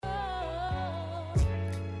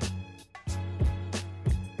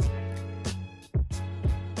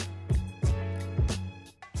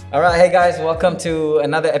All right, hey guys, welcome to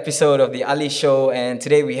another episode of the Ali Show, and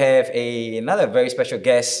today we have another very special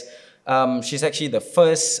guest. She's actually the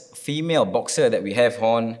first female boxer that we have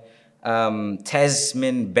on,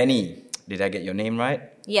 Tasmyn Benny. Did I get your name right?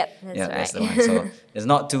 Yep, that's right. That's the one. So it's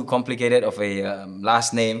not too complicated of a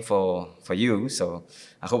last name for you. So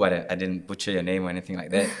I hope I didn't butcher your name or anything like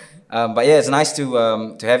that. But yeah, it's nice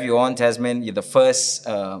to have you on, Tasmyn. You're the first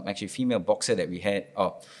actually female boxer that we had.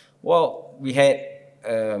 We had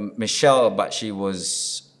Michelle, but she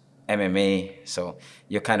was MMA, so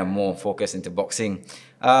you're kind of more focused into boxing.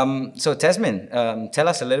 So Tasmyn, tell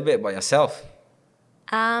us a little bit about yourself.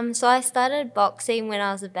 So I started boxing when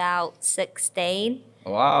I was about 16.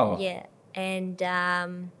 Wow. Yeah, and I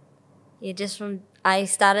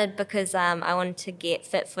started because I wanted to get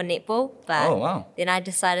fit for netball, but Oh, wow. then I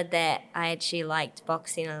decided that I actually liked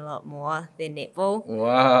boxing a lot more than netball.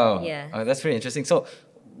 Wow. Yeah. Oh, that's pretty interesting. So,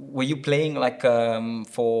 were you playing like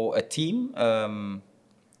for a team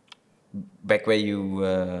back where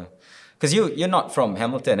you? Because you're not from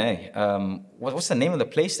Hamilton, eh? What's the name of the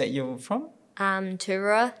place that you're from?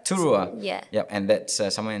 Turua. Turua. Yeah. Yep, and that's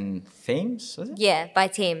somewhere in Thames, was it? Yeah, by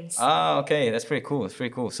Thames. Ah, okay, that's pretty cool. That's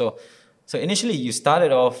pretty cool. So initially you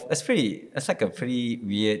started off. That's like a pretty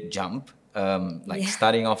weird jump. Yeah.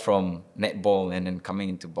 Starting off from netball and then coming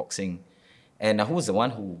into boxing. And who was the one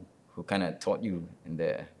who kind of taught you in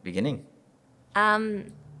the beginning?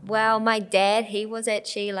 Well, my dad, he was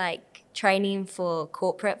actually like training for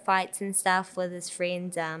corporate fights and stuff with his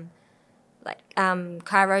friends,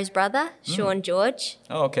 Cairo's brother, Sean George.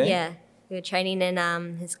 Oh, okay. Yeah, we were training in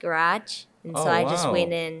his garage, and so Oh, I just wow.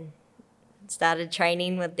 went in, started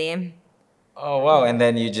training with them. Oh, wow. And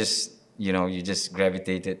then you just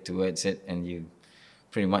gravitated towards it, and you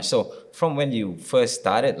pretty much. So from when you first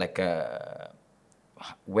started,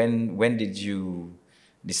 when did you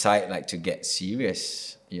decide to get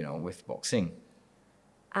serious, with boxing?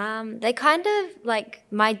 They kind of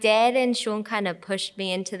my dad and Sean kind of pushed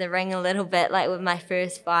me into the ring a little bit, with my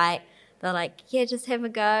first fight. They're like, yeah, just have a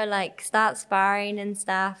go, start sparring and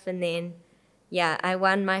stuff. And then, yeah, I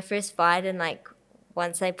won my first fight, and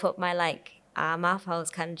once I put my arm up, I was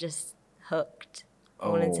kind of just hooked. I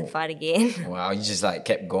wanted to Oh. fight again. Wow, you just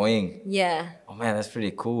kept going. Yeah. Oh man, that's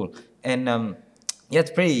pretty cool. And yeah,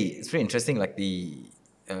 it's pretty interesting.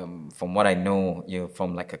 From what I know, you're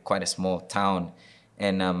from quite a small town.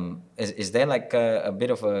 And is there a bit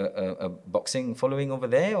of a boxing following over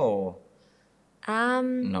there, or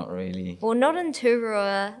not really? Well, not in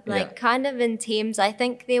Turua, Yeah. kind of in Thames. I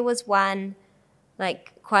think there was one,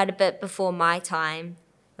 quite a bit before my time,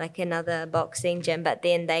 another boxing gym, but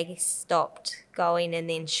then they stopped going, and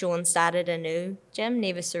then Sean started a new gym,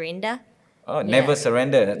 Never Surrender. Oh, Never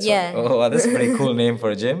Surrender. That's Yeah. wow, that's a pretty cool name for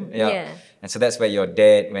a gym. Yeah. Yeah. And so that's where your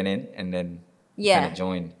dad went in and then Yeah. kind of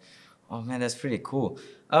joined. Oh man, that's pretty cool.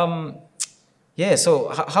 Yeah. So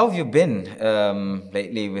how have you been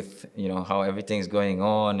lately with how everything's going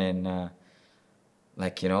on, and how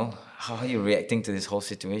are you reacting to this whole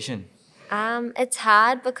situation? It's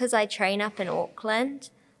hard because I train up in Auckland.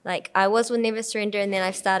 I was with Never Surrender, and then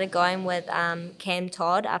I've started going with Cam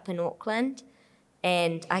Todd up in Auckland.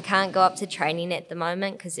 And I can't go up to training at the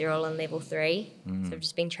moment because they're all in level 3. So I've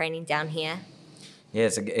just been training down here. Yeah,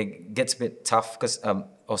 it gets a bit tough because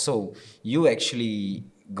also you actually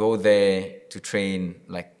go there to train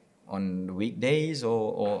on the weekdays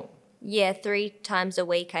or Yeah, 3 times a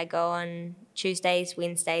week. I go on Tuesdays,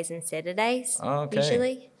 Wednesdays, and Saturdays. Oh, okay.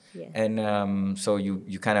 Usually. Yeah. And so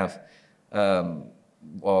you kind of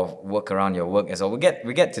or work around your work as well. We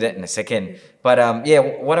get to that in a second. But yeah,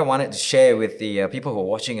 what I wanted to share with the people who are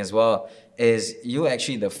watching as well is you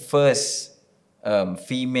actually the first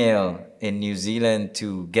female in New Zealand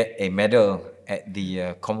to get a medal at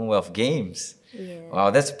the Commonwealth Games. Yeah. Wow,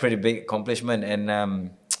 that's a pretty big accomplishment. And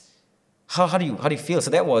how do you feel? So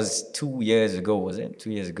that was 2 years ago, was it? 2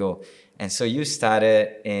 years ago. And so you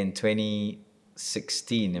started in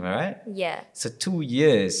 2016, am I right? Yeah. So 2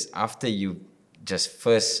 years after you just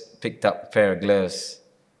first picked up a pair of gloves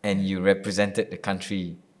and you represented the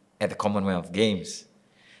country at the Commonwealth Games.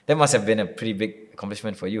 That must have been a pretty big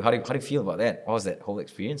accomplishment for you. How do you feel about that? What was that whole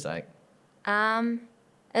experience like? It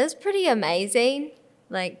was pretty amazing.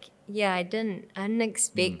 Yeah, I didn't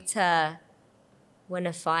expect to win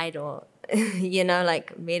a fight or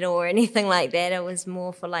medal or anything like that. It was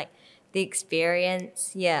more for the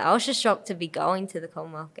experience. Yeah, I was just shocked to be going to the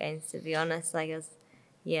Commonwealth Games, to be honest.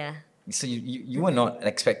 Yeah. So you were not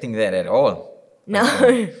expecting that at all? No.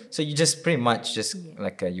 So you just pretty much just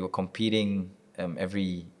you were competing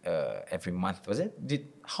every month, was it?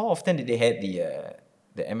 How often did they have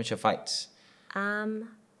the amateur fights?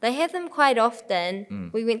 They have them quite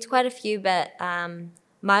often. We went to quite a few, but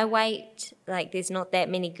my weight, like, there's not that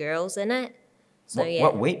many girls in it. So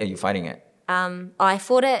What weight are you fighting at? I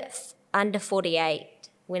fought it under 48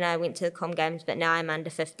 when I went to the Com Games, but now I'm under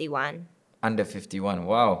 51. Under 51.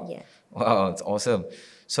 Wow. Yeah. Wow, it's awesome.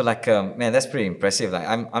 So like, man, that's pretty impressive. Like,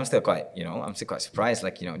 I'm still quite, I'm still quite surprised.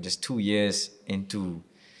 Like, just 2 years into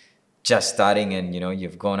just starting, and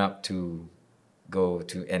you've gone up to go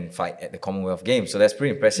to and fight at the Commonwealth Games. So that's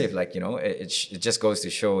pretty impressive. Like, it just goes to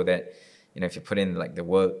show that, if you put in like the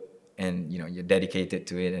work and you're dedicated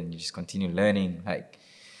to it and you just continue learning, like,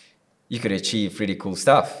 you could achieve really cool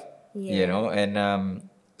stuff. Yeah. And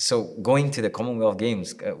so going to the Commonwealth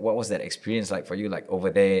Games, what was that experience like for you, like over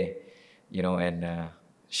there, and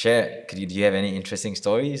share. Do you have any interesting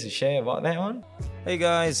stories to share about that one? Hey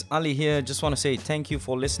guys, Ali here. Just want to say thank you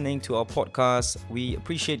for listening to our podcast. We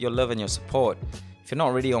appreciate your love and your support. If you're not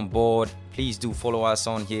already on board, please do follow us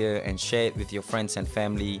on here and share it with your friends and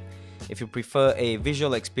family. If you prefer a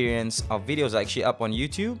visual experience, our videos are actually up on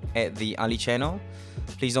YouTube at the Ali channel.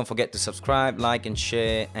 Please don't forget to subscribe, like and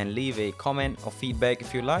share, and leave a comment or feedback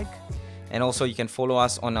if you like. And also you can follow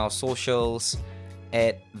us on our socials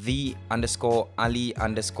at the_Ali_channel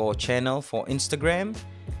for Instagram,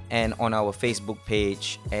 and on our Facebook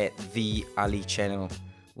page at the Ali channel.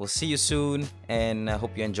 We'll see you soon, and I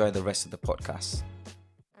hope you enjoy the rest of the podcast.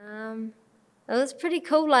 It was pretty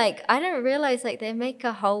cool. Like, I didn't realize like they make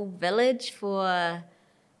a whole village for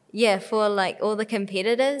like all the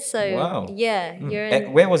competitors. So Wow. you're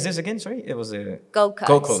in Where was this again? Sorry, it was a Gold Coast.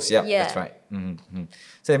 Gold Coast. Yeah, that's right.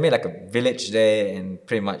 So they made like a village there, and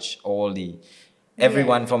pretty much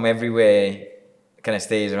everyone from everywhere kind of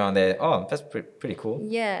stays around there. Oh, that's pretty cool.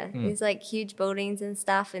 Yeah, there's like huge buildings and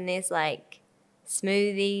stuff, and there's like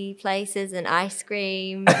smoothie places and ice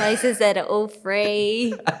cream places that are all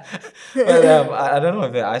free. But I don't know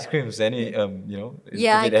if the ice cream is any,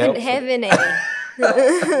 Yeah, I couldn't have any.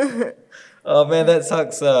 Oh man, that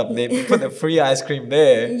sucks. They put the free ice cream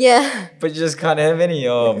there. Yeah. But you just can't have any.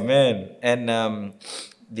 Oh man. And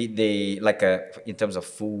they like in terms of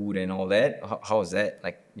food and all that. How is that?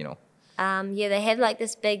 Like They have like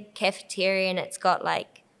this big cafeteria, and it's got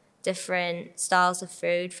like different styles of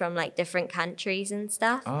food from like different countries and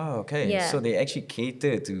stuff. Oh, okay. Yeah. So they actually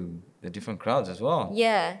cater to the different crowds as well.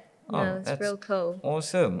 Yeah. Oh, It's real cool.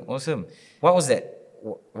 Awesome. What was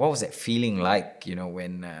that feeling like,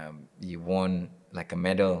 when you won like a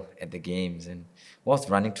medal at the games, and what's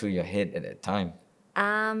running through your head at that time?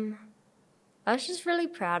 I was just really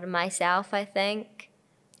proud of myself, I think.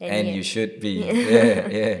 And you should be.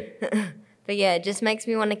 Yeah. But yeah, it just makes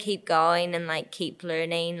me want to keep going and like keep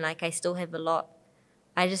learning. Like, I still have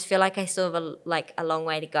I just feel like I still have a long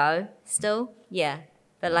way to go still. Yeah.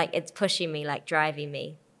 But like, it's pushing me, like driving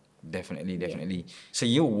me. Definitely. Yeah. So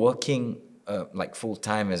you're working like full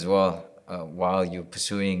time as well, while you're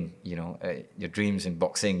pursuing, your dreams in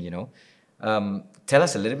boxing. Tell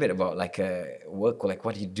us a little bit about like work, like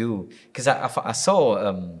what you do, because I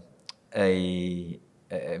saw a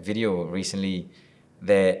video recently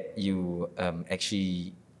that you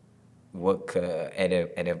actually work at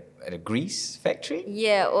a grease factory.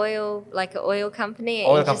 Yeah, like an oil company.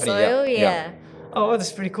 Oil company, Oil, yeah. Oh,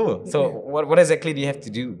 that's pretty cool. So what exactly do you have to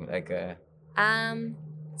do? Like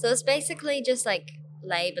so it's basically just like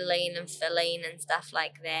labeling and filling and stuff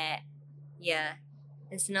like that. Yeah.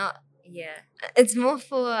 It's not It's more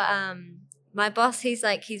for my boss. He's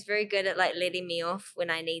very good at like letting me off when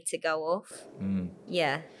I need to go off.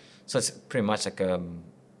 Yeah. So it's pretty much like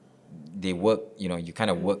they work, you kind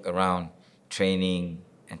of work around training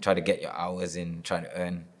and try to get your hours in, try to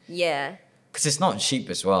earn. Yeah. Because it's not cheap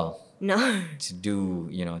as well. No. To do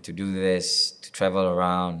this, to travel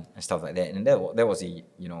around and stuff like that. And that was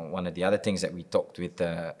one of the other things that we talked with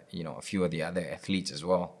a few of the other athletes as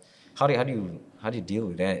well. How do you deal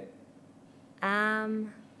with that? I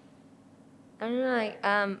don't know. Like,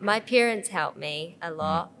 my parents help me a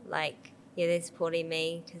lot. Like, they're supporting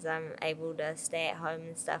me because I'm able to stay at home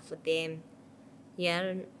and stuff with them.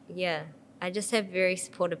 I just have very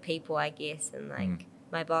supportive people, I guess. And like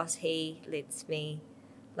my boss, he lets me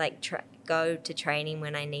like go to training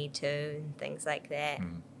when I need to and things like that.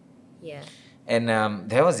 Yeah. And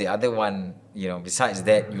there was the other one, besides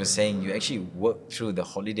that, you were saying you actually worked through the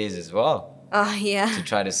holidays as well. Oh, yeah. To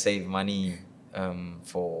try to save money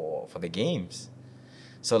for the games.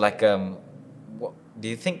 So like, what do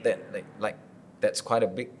you think that like that's quite a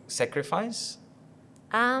big sacrifice?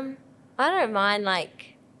 I don't mind.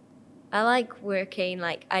 Like, I like working.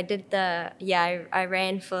 Like, I did I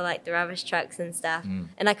ran for like the rubbish trucks and stuff,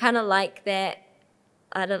 and I kind of like that.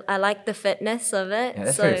 I like the fitness of it. Yeah,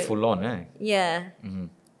 that's very full on, eh? Yeah.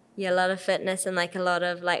 Yeah, a lot of fitness and like a lot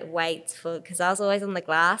of like weights for because I was always on the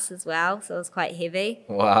glass as well, so it was quite heavy.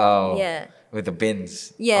 Wow. Yeah. With the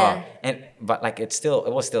bins. Yeah. But like it's still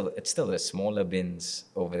the smaller bins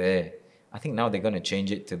over there. I think now they're gonna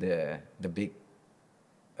change it to the big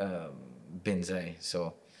bins, eh?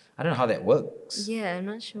 So I don't know how that works. Yeah, I'm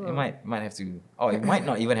not sure. It might have to, or it might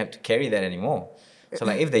not even have to carry that anymore. So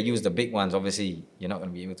like if they use the big ones, obviously you're not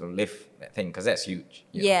gonna be able to lift that thing because that's huge.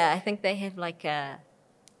 You know? Yeah, I think they have like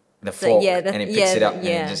The fork yeah, and it picks it up and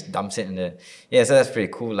yeah. it just dumps it in the so that's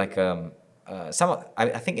pretty cool. Like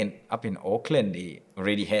I think up in Auckland they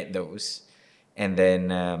already had those, and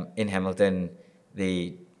then in Hamilton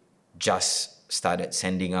they just started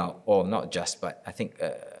sending out, or not just, but I think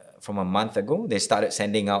from a month ago they started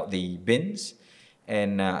sending out the bins,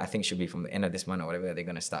 and I think should be from the end of this month or whatever they're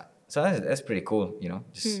gonna start. So that's pretty cool, you know.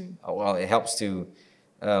 Just well, it helps to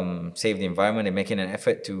save the environment and making an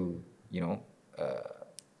effort to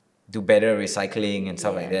do better recycling and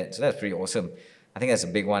stuff like Yeah. that. So that's pretty awesome. I think that's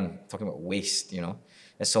a big one. Talking about waste, you know,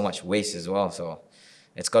 there's so much waste as well. So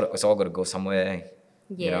it's all got to go somewhere,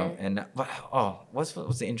 you know. Yeah. And what's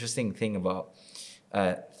the interesting thing about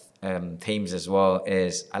Thames as well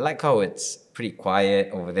is I like how it's pretty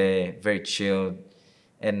quiet over there, very chilled.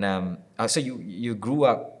 And so you grew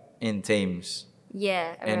up in Thames.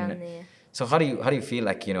 Yeah, around And there. so how do you feel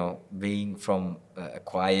like, you know, being from a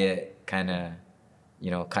quiet kind of, you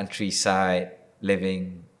know, countryside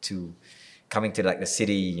living to coming to like the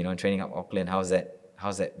city, you know, training up Auckland? How's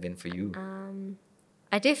that been for you?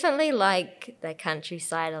 I definitely like the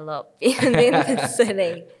countryside a lot better than the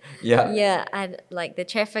city. Yeah. Yeah, I like the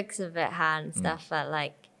traffic's a bit hard and stuff, but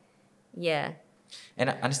like, yeah. And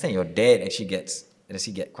I understand your dad actually does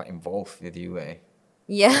he get quite involved with you, eh?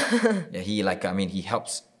 Yeah. Yeah, he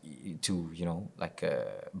helps to, you know, like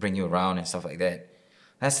bring you around and stuff like that.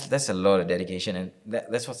 That's a lot of dedication, and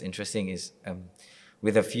that's what's interesting is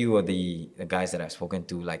with a few of the guys that I've spoken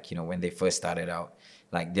to, like, you know, when they first started out,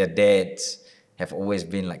 like their dads have always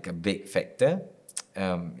been like a big factor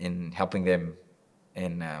in helping them,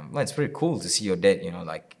 and well, it's pretty cool to see your dad, you know,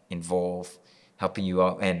 like involved, helping you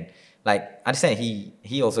out, and like I understand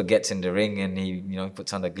he also gets in the ring and he, you know,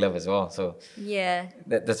 puts on the glove as well. So Yeah.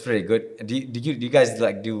 that's pretty good. Do you guys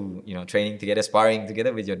like do, you know, training together, sparring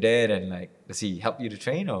together with your dad, and like does he help you to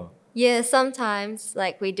train or? Yeah, sometimes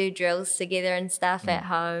like we do drills together and stuff at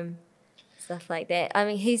home, stuff like that. I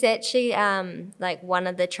mean, he's actually like one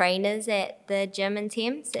of the trainers at the gym in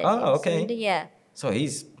Thames. Oh, okay. Yeah. So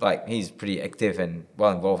he's pretty active and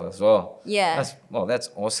well involved as well. Yeah. That's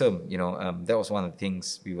awesome. You know, that was one of the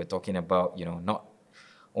things we were talking about. You know, not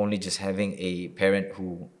only just having a parent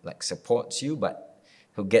who like supports you, but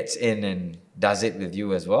who gets in and does it with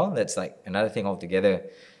you as well. That's like another thing altogether.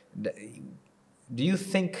 Do you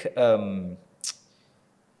think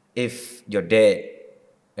if your dad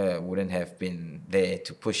wouldn't have been there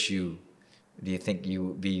to push you, do you think you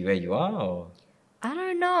would be where you are? Or? I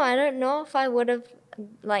don't know. I don't know if I would have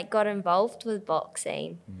like got involved with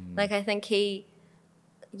boxing. Like I think I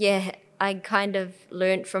kind of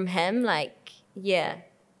learnt from him. Like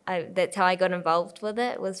that's how I got involved with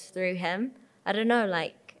it, was through him. I don't know,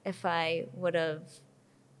 like if I would have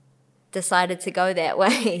decided to go that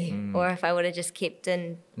way, or if I would have just kept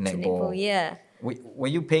in Netball. netball. Yeah. Were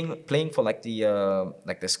you playing for like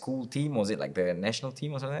the school team? Was it like the national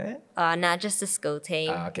team or something like that? Nah, just a school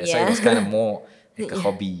team. Okay, so Yeah. it was kind of more like a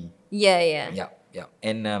hobby. Yeah. Yeah.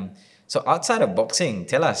 And so outside of boxing,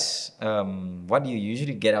 tell us what do you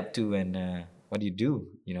usually get up to, and what do you do?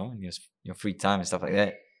 You know, in your free time and stuff like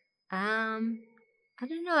that. I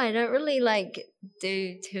don't know. I don't really like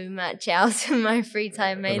do too much else in my free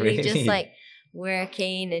time. Mainly just Really? like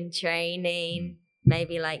working and training.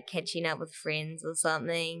 Maybe like catching up with friends or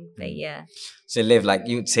something. But yeah. So you live like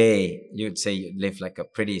you'd say you live like a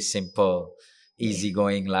pretty simple,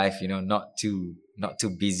 easygoing life. You know, not too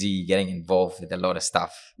busy, getting involved with a lot of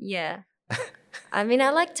stuff. Yeah. I mean, I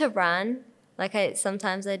like to run. Like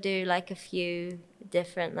sometimes I do like a few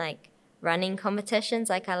different like running competitions.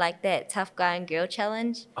 Like I like that tough guy and girl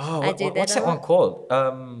challenge. Oh, I do what's that one called?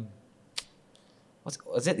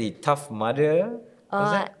 Was it the Tough Mudder?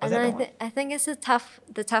 I think it's the tough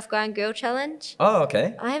guy and girl challenge. Oh,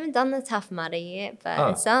 okay. I haven't done the tough mudder yet,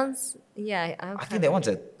 but it sounds I think that one's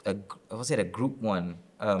was it a group one?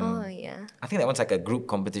 yeah. I think that one's like a group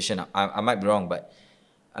competition. I might be wrong, but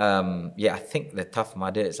I think the Tough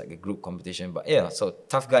Mudder is like a group competition. But yeah, so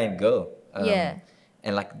tough guy and girl. Yeah.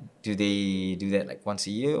 And like, do they do that like once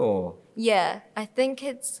a year or? Yeah, I think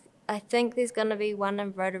there's gonna be one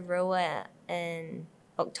in Rotorua in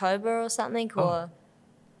October or something, or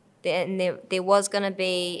there was going to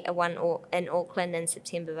be a one in Auckland in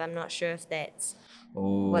September, but I'm not sure if that's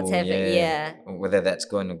what's happening. Yeah. Whether that's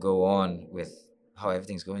going to go on with how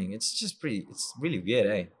everything's going. It's just it's really weird,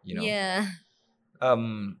 eh? Yeah.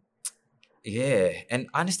 Um, yeah. And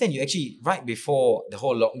I understand you actually, right before the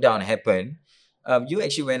whole lockdown happened, you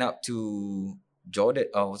actually went up to Jordan.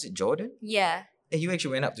 Oh, was it Jordan? Yeah. And you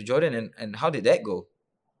actually went up to Jordan, and how did that go?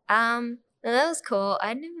 No, that was cool.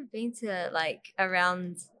 I'd never been to like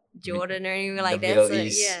around Jordan or anything like The that. Middle So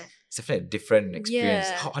East. yeah. It's definitely a different experience.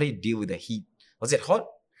 Yeah. How do you deal with the heat? Was it hot?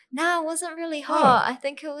 No, it wasn't really hot. I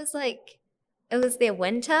think it was their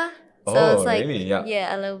winter. So it was like really?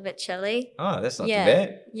 Yeah. a little bit chilly. Oh, that's not Yeah. too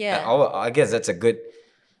bad. Yeah. I guess that's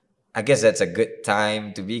a good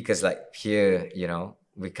time to be, because like here,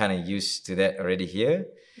 we're kind of used to that already here.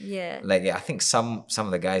 Yeah. Like I think some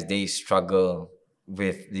of the guys, they struggle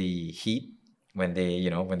with the heat when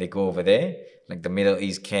they go over there. Like the Middle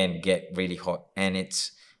East can get really hot, and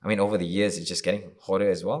over the years it's just getting hotter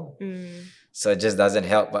as well. So it just doesn't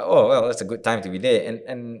help. But it's a good time to be there.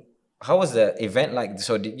 And how was the event like?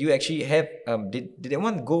 So did you actually have did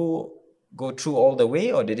anyone go through all the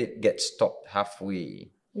way, or did it get stopped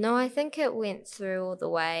halfway? No, I think it went through all the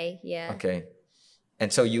way. Yeah. Okay.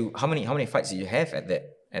 And so how many fights did you have at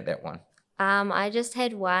that one? I just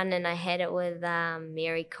had one, and I had it with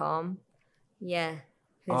Mary Com. Yeah.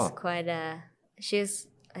 Who's quite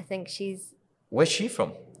I think she's... Where's she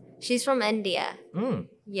from? She's from India. Mm.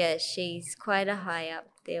 Yeah, she's quite a high up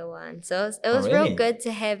there one. So it was real good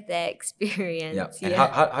to have that experience. Yeah. And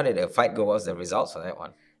how did the fight go? What was the results for that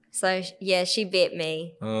one? So yeah, she beat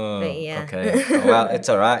me. But yeah. Okay. Well, it's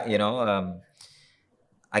all right.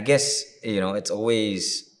 I guess it's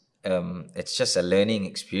always it's just a learning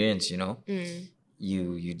experience. You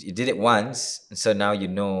did it once, and so now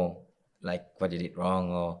like what you did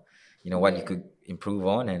wrong, or what you could improve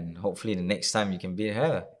on, and hopefully the next time you can beat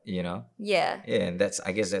her. Yeah. Yeah, and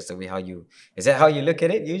I guess that's the way is that how you look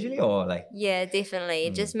at it usually, or like? Yeah, definitely.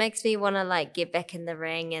 It just makes me want to like get back in the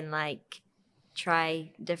ring and like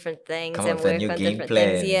try different things and work on different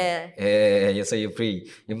things. Yeah. Yeah. So you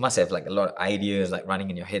must have like a lot of ideas like running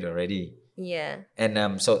in your head already. Yeah.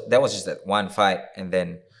 And so that was just that one fight, and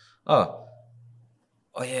then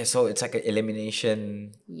yeah, so it's like an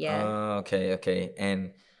elimination. Yeah. Okay.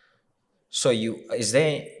 And so do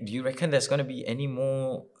you reckon there's going to be any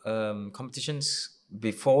more competitions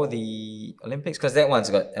before the Olympics? Because that one's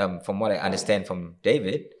got from what I understand from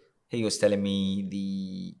David, he was telling me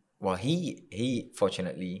he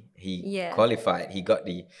fortunately qualified. He got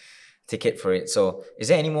the ticket for it. So is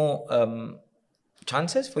there any more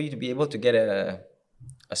chances for you to be able to get a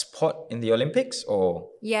spot in the Olympics, or?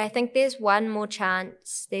 Yeah, I think there's one more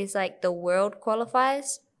chance. There's like the world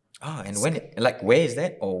qualifiers. And when, like, where is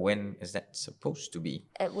that, or when is that supposed to be?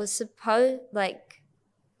 It was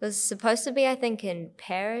supposed to be, I think, in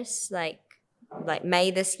Paris, like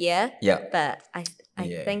May this year. Yeah. But I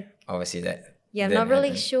think obviously that. Yeah, I'm not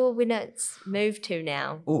really sure when it's moved to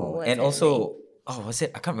now. Oh, and also, was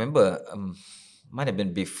it? I can't remember. Might have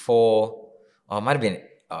been before, or might have been.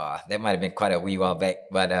 That might have been quite a wee while back.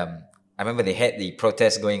 But I remember they had the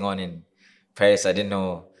protest going on in Paris. I didn't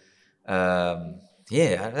know.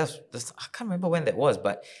 Yeah, I can't remember when that was,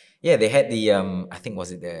 but yeah, they had the I think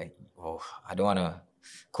was it the I don't want to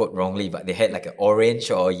quote wrongly, but they had like an orange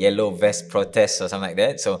or yellow vest protest or something like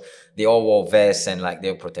that. So they all wore vests, and like they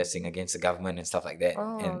were protesting against the government and stuff like that.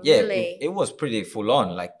 And yeah, really? it was pretty full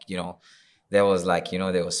on. Like, there was like, they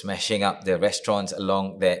were smashing up the restaurants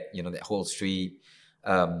along that, that whole street.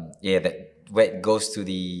 That where it goes to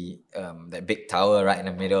the that big tower right in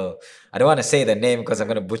the middle. I don't want to say the name because I'm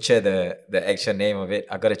gonna butcher the actual name of it.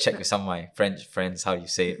 I gotta check with some of my French friends how you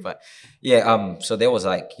say it. But yeah, so there was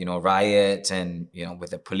like, riots and with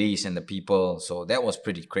the police and the people. So that was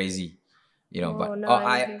pretty crazy,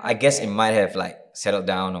 I guess it might have like settled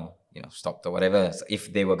down or stopped or whatever, so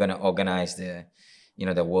if they were gonna organize the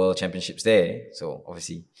the world championships there. So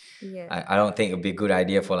obviously, I don't think it would be a good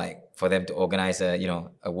idea for them to organize a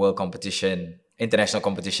world competition, international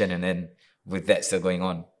competition, and then with that still going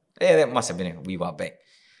on. Yeah, that must have been a wee while back.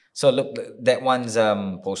 So look, that one's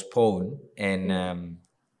postponed, and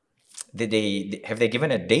have they given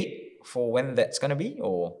a date for when that's gonna be,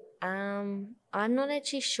 or? I'm not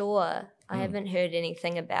actually sure. I haven't heard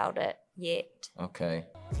anything about it yet. Okay.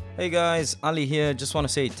 Hey guys, Ali here. Just want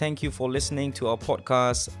to say thank you for listening to our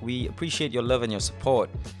podcast. We appreciate your love and your support.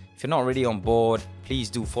 If you're not already on board, please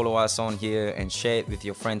do follow us on here and share it with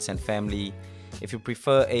your friends and family. If you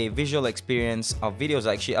prefer a visual experience, our videos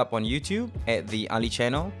are actually up on YouTube at the Ali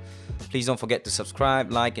channel. Please don't forget to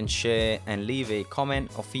subscribe, like and share, and leave a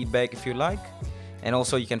comment or feedback if you like. And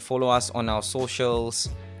also you can follow us on our socials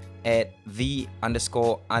at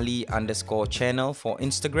the_Ali_channel for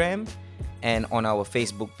Instagram, and on our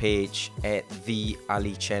Facebook page at The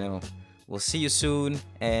Ali Channel. We'll see you soon,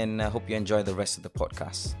 and I hope you enjoy the rest of the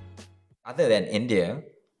podcast. Other than India,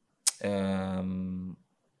 who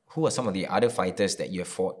are some of the other fighters that you have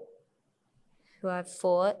fought? Who I've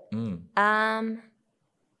fought?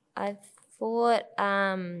 I've fought.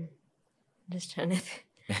 Just trying to.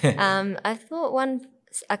 I fought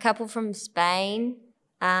a couple from Spain,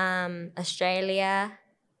 Australia.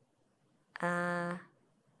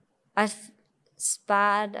 I've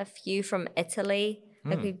sparred a few from Italy.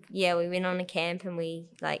 Like we went on a camp and we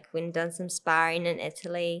went and done some sparring in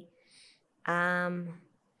Italy. I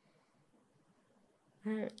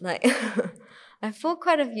fought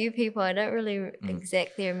quite a few people. I don't really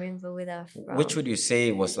exactly remember where they're from. Which would you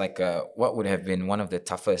say was what would have been one of the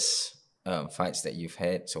toughest fights that you've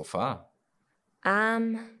had so far?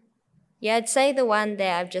 I'd say the one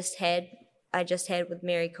that I just had with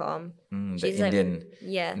Mary Com. The Indian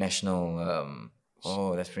national.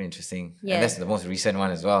 That's pretty interesting. Yeah, and that's the most recent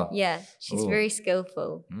one as well. Yeah, she's very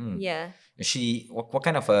skillful. Yeah. Is she what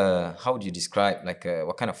kind of how would you describe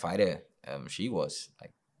what kind of fighter she was?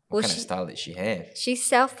 What kind of style did she have? She's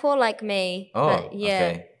southpaw like me. Oh,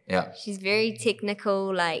 okay. Yeah. She's very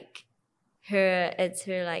technical. Her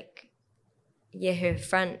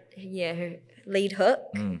lead hook.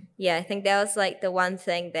 Yeah, I think that was the one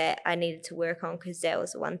thing that I needed to work on, because that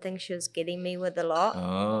was the one thing she was getting me with a lot.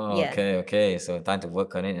 Oh, yeah. Okay. So time to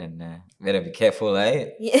work on it, and better be careful,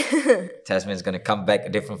 eh? Yeah. Tasmyn's gonna come back a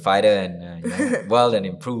different fighter, and an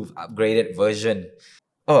improved, upgraded version.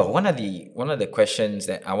 Oh, one of the questions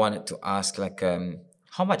that I wanted to ask,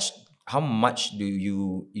 how much do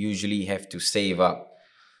you usually have to save up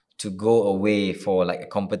to go away for a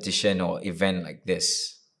competition or event like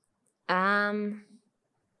this?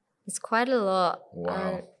 It's quite a lot.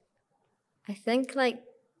 Wow. I think the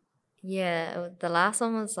last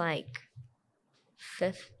one was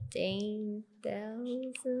 15,000,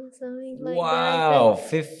 something like that. Wow,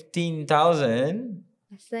 15,000.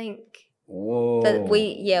 I think. Whoa. But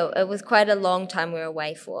it was quite a long time we were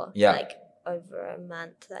away for. Yeah. Over a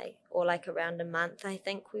month, or around a month. I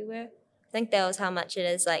think we were. I think that was how much it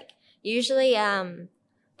is. Usually,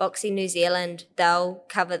 Boxing New Zealand, they'll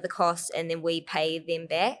cover the costs and then we pay them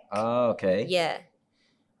back. Oh, okay. Yeah.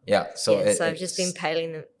 Yeah. So I've just been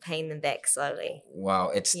paying them back slowly. Wow,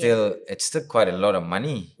 it's still quite a lot of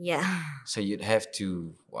money. Yeah. So you'd have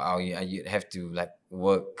to you'd have to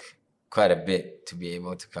work quite a bit to be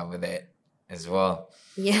able to cover that as well.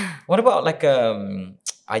 Yeah. What about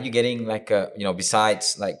are you getting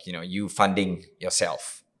besides you funding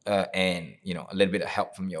yourself and a little bit of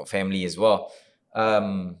help from your family as well?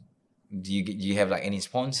 Do you have any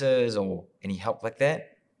sponsors or any help like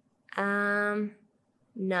that? No,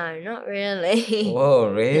 not really.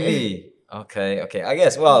 Whoa, really? Okay. I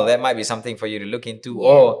guess that might be something for you to look into,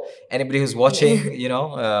 or anybody who's watching,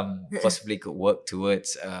 possibly could work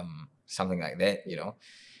towards something like that,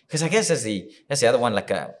 because I guess that's the other one.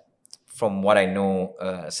 From what I know,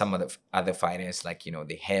 some of the other fighters,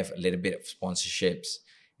 they have a little bit of sponsorships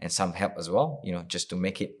and some help as well, just to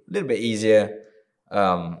make it a little bit easier.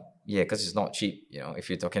 Because it's not cheap, if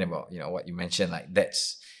you're talking about, what you mentioned,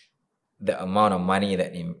 that's the amount of money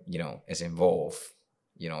that, is involved,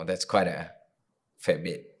 that's quite a fair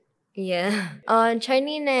bit. Yeah. I'm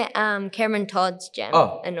training at Cameron Todd's gym.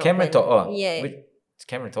 Oh, Cameron Todd. Oh, yeah. It's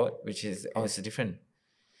Cameron Todd, which is, it's a different.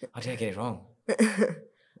 How did I get it wrong?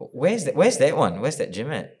 Where's that one? Where's that gym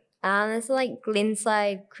at? It's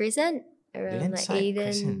Glenside Crescent, around Glenside Eden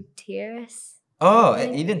Crescent. Terrace. Oh,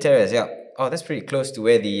 at Eden Terrace, yeah. Oh, that's pretty close to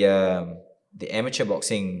where the amateur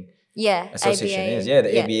boxing association ABA. is. Yeah,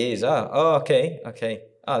 the ABA is. Oh, okay.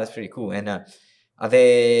 Oh, that's pretty cool. And are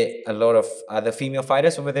there a lot of other female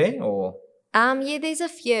fighters over there, or? There's a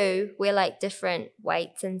few. We're different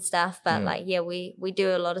weights and stuff, but we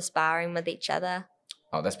do a lot of sparring with each other.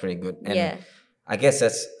 Oh, that's pretty good. And I guess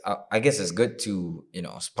it's good to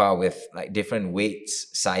spar with different weights,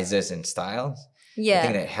 sizes, and styles. Yeah, I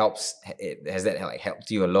think that helps. Has that helped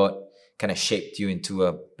you a lot? Kind of shaped you into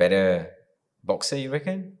a better boxer, you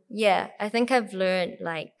reckon? Yeah, I think I've learned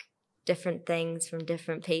different things from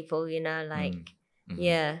different people.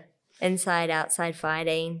 Inside outside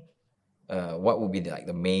fighting. What would be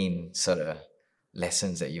the main sort of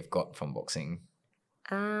lessons that you've got from boxing?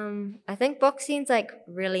 I think boxing's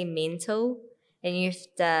really mental, and you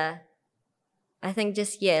have to. I think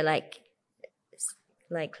just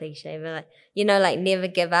cliche, but never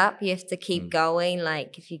give up. You have to keep going.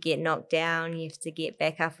 If you get knocked down, you have to get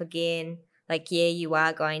back up again. like, yeah, you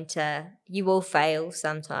will fail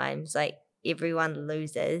sometimes. Like, everyone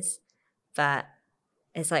loses, but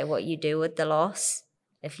it's like what you do with the loss.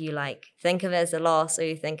 If you like think of it as a loss, or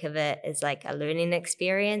you think of it as like a learning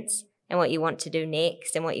experience and what you want to do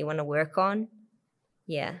next and what you want to work on.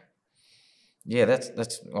 Yeah. Yeah, that's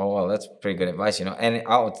well, that's pretty good advice, And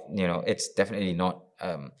it's definitely not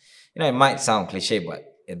it might sound cliche, but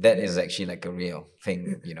that is actually like a real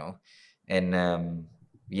thing, And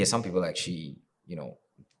yeah, some people actually,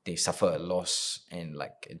 they suffer a loss and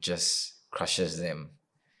like it just crushes them,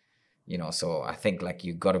 So I think like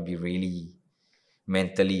you got to be really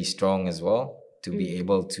mentally strong as well to be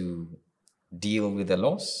able to deal with the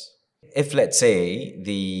loss. If let's say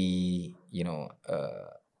the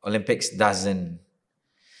Olympics doesn't,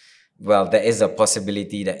 well, there is a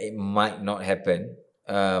possibility that it might not happen.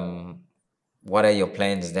 What are your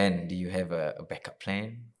plans then? Do you have a backup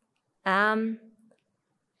plan? I'm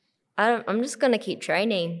just gonna keep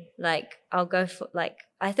training. Like, I'll go for, like,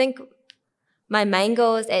 I think my main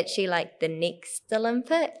goal is actually like the next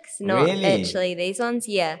Olympics, not Really? actually these ones.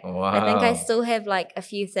 Yeah. I think I Wow. still have like a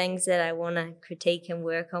few things that I want to critique and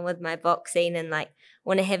work on with my boxing, and like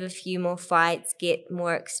want to have a few more fights, get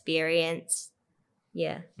more experience.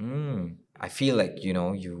 Yeah. I feel like,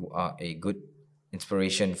 you are a good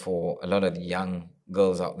inspiration for a lot of the young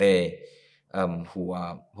girls out there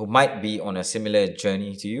who might be on a similar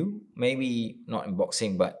journey to you. Maybe not in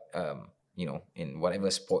boxing, but in whatever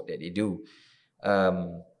sport that they do.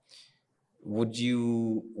 Would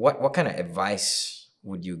you what kind of advice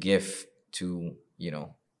would you give to,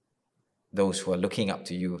 those who are looking up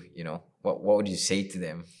to you, What would you say to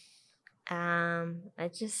them? I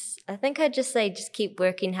think I'd just say just keep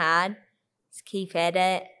working hard. Just keep at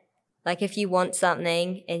it. Like, if you want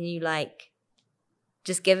something and you like,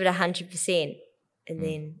 just give it 100%, and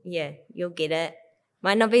then yeah, you'll get it.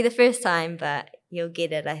 Might not be the first time, but you'll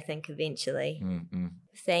get it, I think, eventually.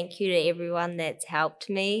 Thank you to everyone that's helped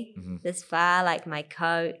me this far, like my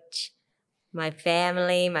coach, my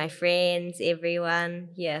family, my friends, everyone.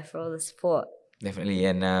 Yeah, for all the support. Definitely.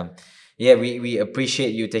 And yeah, we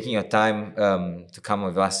appreciate you taking your time to come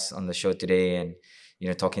with us on the show today and,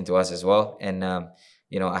 talking to us as well. And,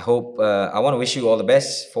 I hope, I want to wish you all the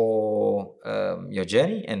best for your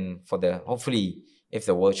journey and for hopefully, if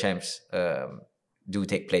the World Champs do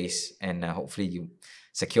take place, and hopefully you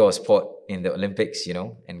secure a spot in the Olympics,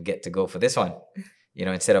 and get to go for this one,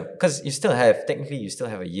 instead of, because technically you still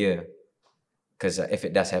have a year, because if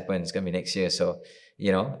it does happen, it's going to be next year. So,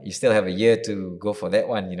 you still have a year to go for that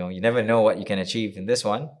one. You never know what you can achieve in this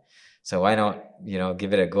one. So why not,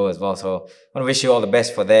 give it a go as well. So I want to wish you all the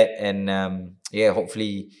best for that. And yeah,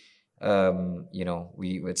 hopefully,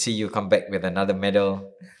 we would see you come back with another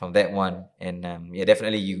medal from that one. And yeah,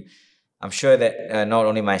 definitely I'm sure that not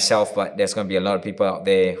only myself, but there's going to be a lot of people out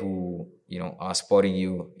there who, are supporting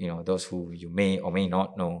you, those who you may or may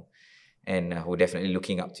not know, and who are definitely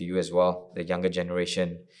looking up to you as well, the younger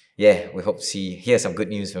generation. Yeah, we hope to hear some good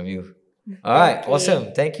news from you. All right,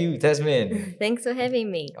 awesome. Thank you, Tasmyn. Thanks for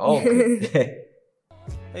having me. Oh, good.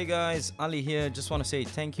 Hey guys, Ali here. Just want to say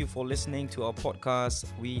thank you for listening to our podcast.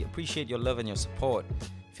 We appreciate your love and your support.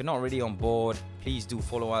 If you're not already on board, please do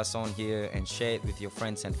follow us on here and share it with your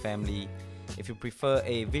friends and family. If you prefer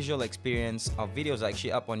a visual experience, our videos are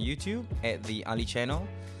actually up on YouTube at the Ali channel.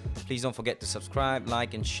 Please don't forget to subscribe,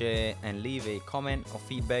 like and share, and leave a comment or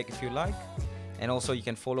feedback if you like. And also you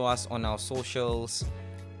can follow us on our socials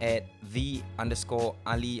at the_Ali_channel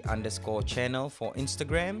for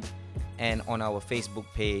Instagram, and on our Facebook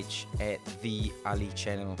page at the Ali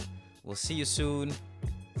channel. We'll see you soon.